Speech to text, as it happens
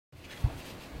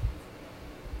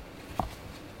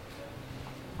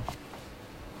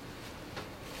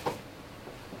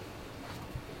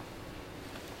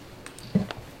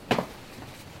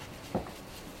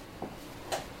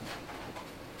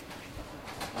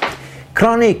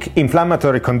Chronic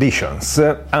inflammatory conditions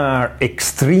are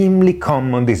extremely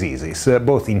common diseases,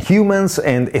 both in humans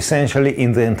and essentially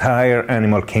in the entire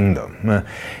animal kingdom.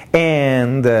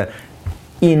 And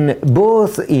in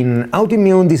both in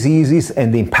autoimmune diseases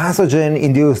and in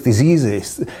pathogen-induced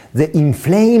diseases, the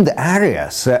inflamed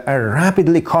areas are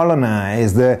rapidly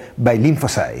colonized by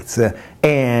lymphocytes,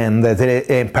 and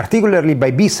particularly by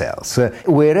B cells.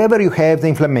 Wherever you have the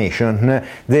inflammation,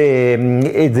 the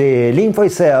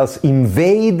lymphoid cells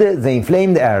invade the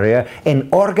inflamed area and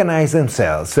organize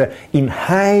themselves in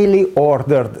highly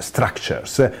ordered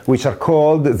structures, which are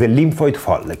called the lymphoid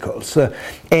follicles.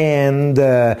 And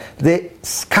the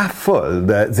scaffold,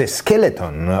 the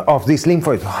skeleton of these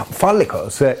lymphoid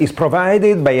follicles is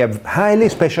provided by a highly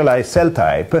specialized cell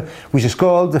type, which is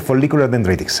called the follicular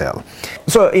dendritic cell.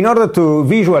 So in order to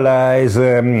visualize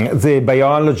the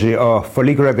biology of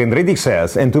follicular dendritic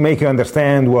cells and to make you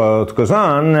understand what goes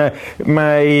on,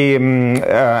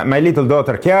 my little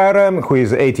daughter Chiara, who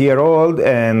is 8-year-old,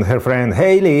 and her friend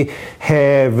Haley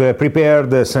have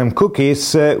prepared some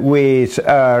cookies which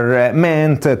are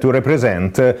meant to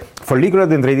represent follicular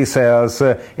dendritic cells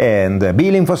and B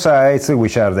lymphocytes,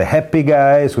 which are the happy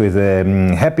guys with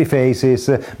happy faces,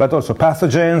 but also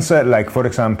pathogens like, for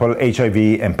example,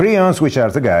 HIV and prions, which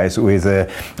are the guys with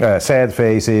sad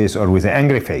faces or with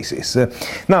angry faces.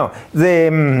 Now,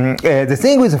 the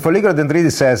thing with the follicular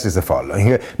dendritic cells is the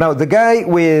following. Now, the guy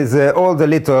with all the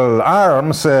little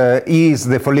arms is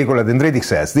the follicular dendritic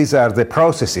cells. These are the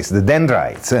processes, the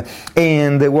dendrites.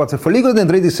 And what the follicular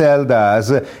dendritic cell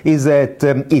does is that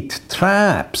it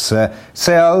traps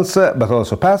cells, but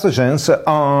also pathogens,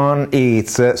 on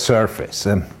its surface.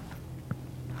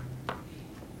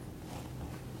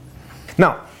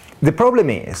 Now, the problem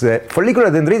is that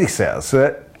follicular dendritic cells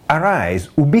arise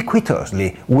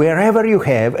ubiquitously wherever you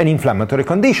have an inflammatory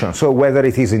condition. So whether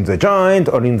it is in the joint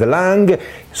or in the lung,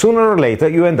 sooner or later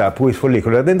you end up with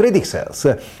follicular dendritic cells.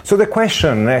 So the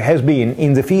question has been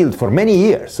in the field for many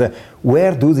years,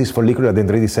 where do these follicular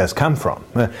dendritic cells come from?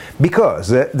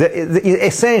 Because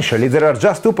essentially there are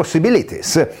just two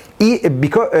possibilities.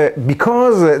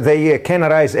 Because they can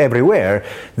arise everywhere,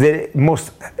 the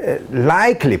most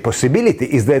likely possibility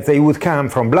is that they would come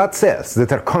from blood cells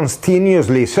that are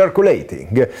continuously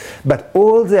circulating. But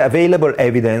all the available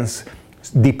evidence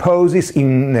deposes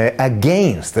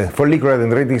against follicular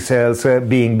dendritic cells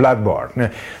being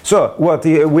bloodborne. So what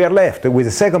we are left with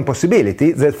the second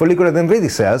possibility, that follicular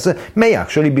dendritic cells may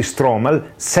actually be stromal,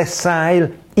 sessile,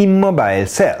 immobile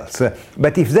cells.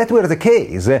 But if that were the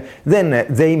case, then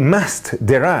they must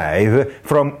derive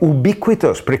from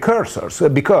ubiquitous precursors,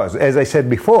 because, as I said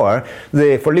before,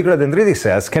 the follicular dendritic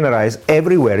cells can arise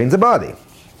everywhere in the body.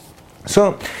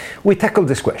 So we tackled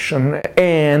this question,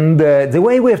 and the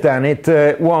way we have done it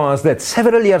was that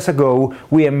several years ago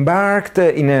we embarked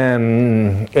in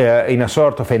a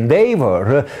sort of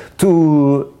endeavor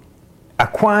to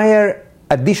acquire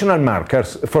additional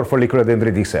markers for follicular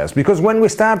dendritic cells, because when we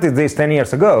started this 10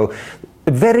 years ago,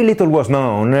 very little was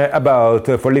known about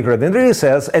follicular dendritic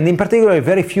cells, and in particular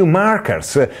very few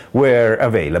markers were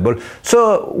available.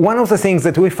 So one of the things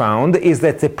that we found is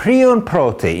that the prion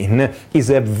protein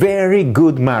is a very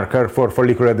good marker for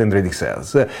follicular dendritic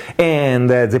cells. And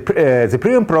the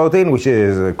prion protein, which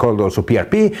is called also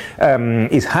PRP,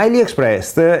 is highly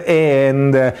expressed,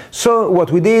 and so what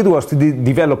we did was to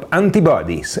develop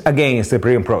antibodies against the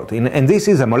prion protein. And this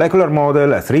is a molecular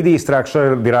model, a 3D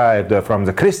structure derived from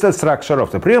the crystal structure of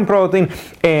the prion protein,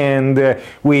 and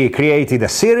we created a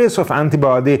series of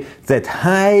antibodies that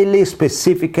highly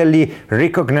specifically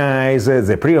recognize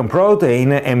the prion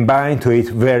protein and bind to it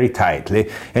very tightly.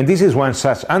 And this is one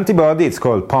such antibody. It's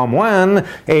called POM1,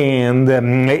 and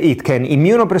it can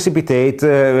immunoprecipitate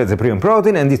the prion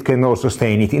protein, and it can also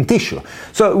stain it in tissue.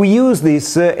 So we use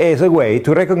this as a way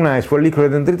to recognize follicular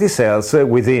dendritic cells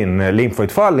within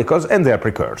lymphoid follicles and their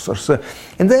precursors.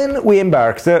 And then we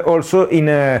embarked also in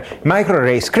a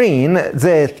microarray screen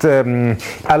that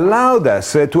allowed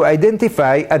us to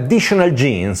identify additional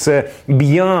genes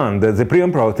beyond the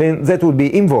prion protein that would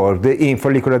be involved in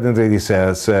follicular dendritic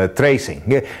cells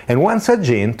tracing. And one such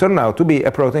gene turned out to be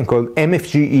a protein called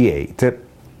MFGE8,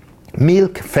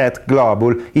 milk fat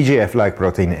globule EGF-like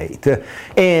protein 8.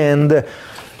 And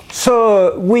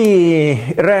So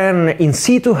we ran in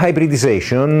situ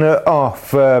hybridization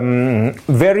of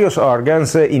various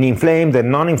organs in inflamed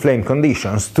and non-inflamed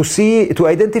conditions to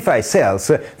identify cells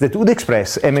that would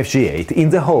express MFG8 in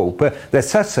the hope that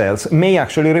such cells may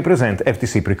actually represent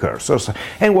FTC precursors.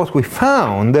 And what we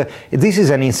found, this is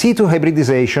an in situ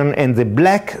hybridization, and the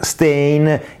black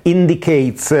stain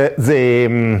indicates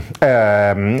the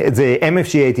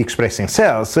MFG8 expressing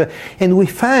cells, and we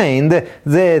find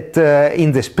that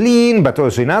in the spleen, but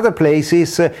also in other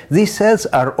places, these cells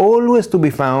are always to be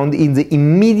found in the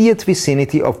immediate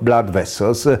vicinity of blood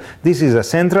vessels. This is a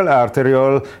central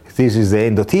arteriole, this is the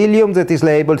endothelium that is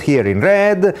labeled here in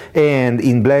red, and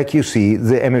in black you see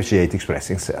the MFG8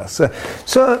 expressing cells.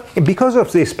 So because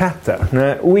of this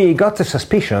pattern, we got the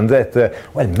suspicion that,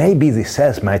 well, maybe these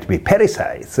cells might be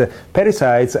pericytes.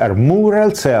 Pericytes are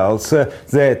mural cells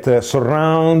that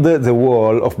surround the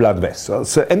wall of blood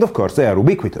vessels, and of course they are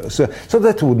ubiquitous, so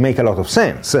that would make a lot of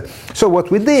sense. So what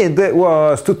we did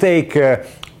was to take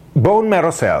bone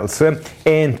marrow cells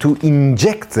and to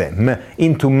inject them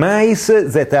into mice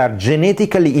that are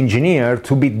genetically engineered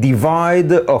to be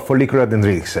devoid of follicular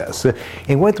dendritic cells.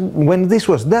 And when this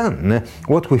was done,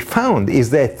 what we found is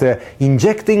that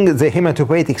injecting the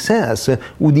hematopoietic cells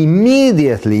would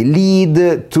immediately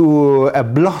lead to a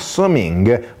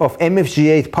blossoming of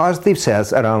MFG8 positive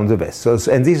cells around the vessels.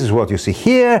 And this is what you see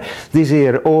here. These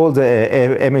are all the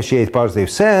MFG8 positive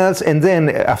cells, and then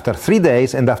after 3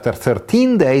 days and after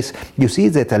 13 days, you see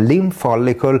that a lymph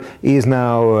follicle is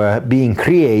now being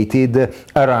created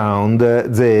around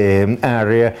the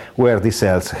area where the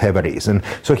cells have arisen.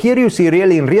 So here you see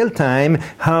really in real time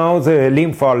how the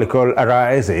lymph follicle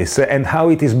arises and how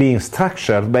it is being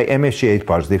structured by MFG8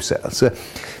 positive cells.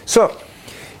 So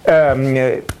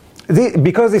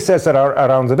because these cells are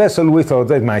around the vessel, we thought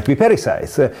they might be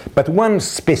pericytes. But one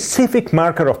specific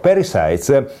marker of pericytes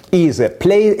is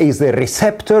the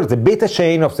receptor, the beta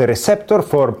chain of the receptor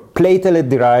for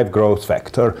platelet-derived growth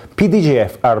factor,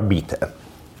 PDGFR-beta.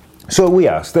 So we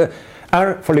asked,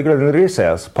 are follicular dendritic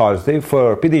cells positive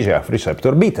for PDGF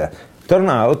receptor beta? Turned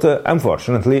out,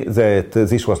 unfortunately, that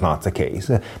this was not the case.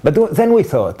 But then we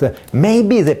thought,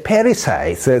 maybe the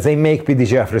pericytes, they make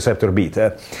PDGF receptor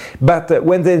beta, but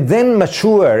when they then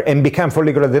mature and become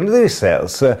follicular dendritic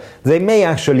cells, they may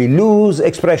actually lose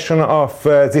expression of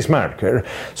this marker.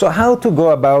 So how to go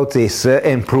about this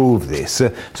and prove this?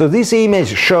 So this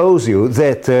image shows you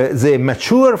that the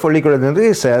mature follicular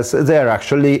dendritic cells, they are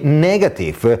actually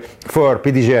negative for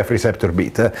PDGF receptor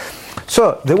beta.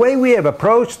 So the way we have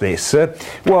approached this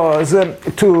was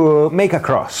to make a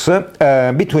cross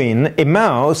between a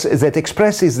mouse that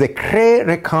expresses the CRE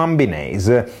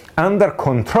recombinase under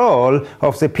control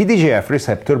of the PDGF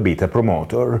receptor beta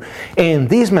promoter. And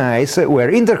these mice were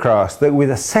intercrossed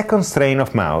with a second strain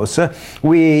of mouse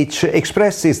which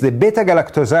expresses the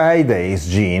beta-galactosidase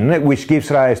gene, which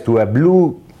gives rise to a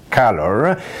blue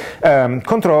color,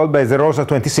 controlled by the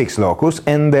ROSA26 locus,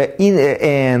 and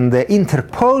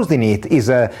interposed in it is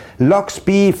a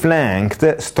LOXP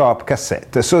flanked stop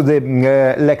cassette. So the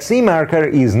LAC marker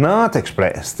is not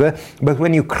expressed, but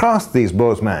when you cross these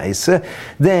both mice,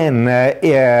 then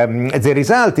the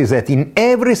result is that in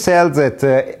every cell that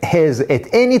has at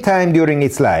any time during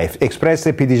its life expressed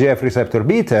a PDGF receptor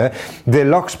beta, the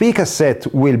LOXP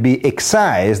cassette will be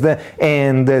excised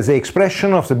and the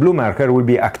expression of the blue marker will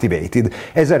be activated.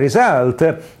 As a result,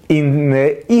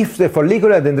 if the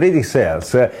follicular dendritic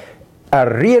cells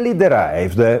are really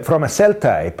derived from a cell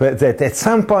type that at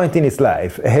some point in its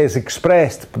life has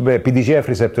expressed PDGF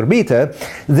receptor beta,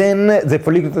 then the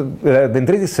follicular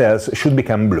dendritic cells should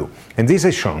become blue. And this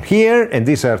is shown here, and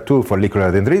these are two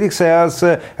follicular dendritic cells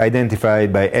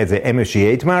identified by the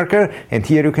MFG8 marker, and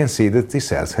here you can see that these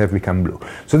cells have become blue.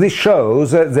 So this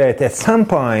shows that at some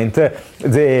point,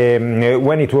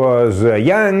 when it was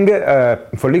young,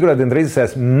 follicular dendritic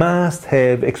cells must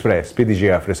have expressed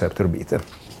PDGF receptor beta.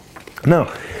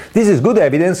 Now, this is good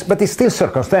evidence, but it's still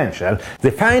circumstantial.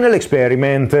 The final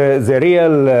experiment,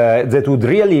 that would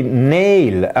really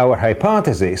nail our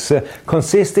hypothesis,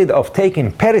 consisted of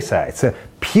taking pericytes,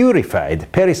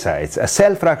 purified pericytes, a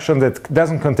cell fraction that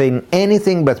doesn't contain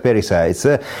anything but pericytes,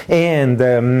 and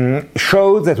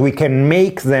showed that we can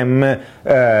make them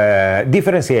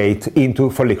differentiate into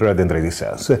follicular dendritic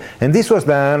cells. And this was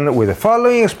done with the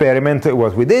following experiment.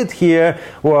 What we did here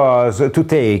was to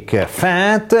take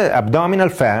fat, abdominal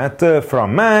fat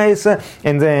from mice,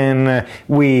 and then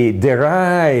we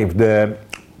derived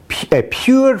a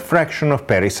pure fraction of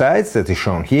pericytes that is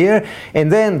shown here,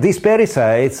 and then these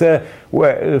pericytes,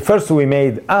 first we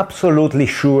made absolutely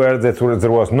sure that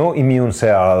there was no immune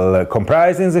cell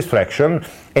comprised in this fraction,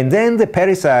 and then the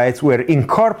pericytes were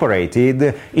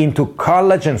incorporated into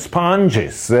collagen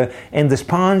sponges, and the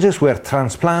sponges were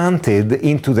transplanted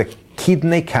into the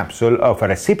kidney capsule of a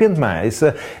recipient mouse,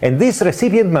 and this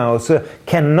recipient mouse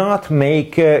cannot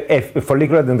make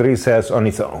follicular dendritic cells on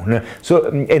its own. So,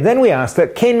 and then we asked,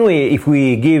 can we, if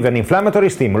we give an inflammatory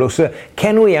stimulus,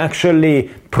 can we actually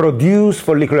produce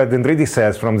follicular dendritic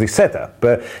cells from this setup?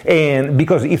 And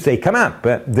because if they come up,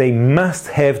 they must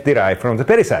have derived from the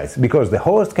pericytes, because the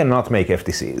host cannot make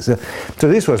FTCs. So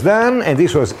this was done, and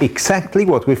this was exactly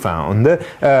what we found.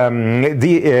 And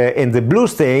the blue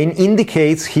stain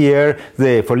indicates here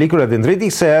the follicular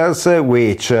dendritic cells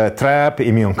which trap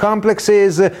immune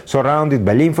complexes surrounded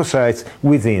by lymphocytes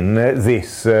within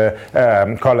this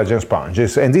collagen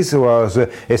sponges. And this was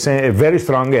a very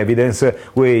strong evidence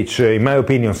which, in my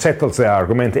opinion, settles the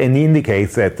argument and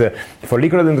indicates that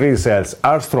follicular dendritic cells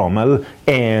are stromal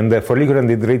and follicular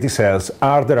dendritic cells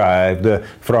are derived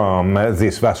from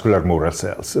these vascular mural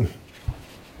cells.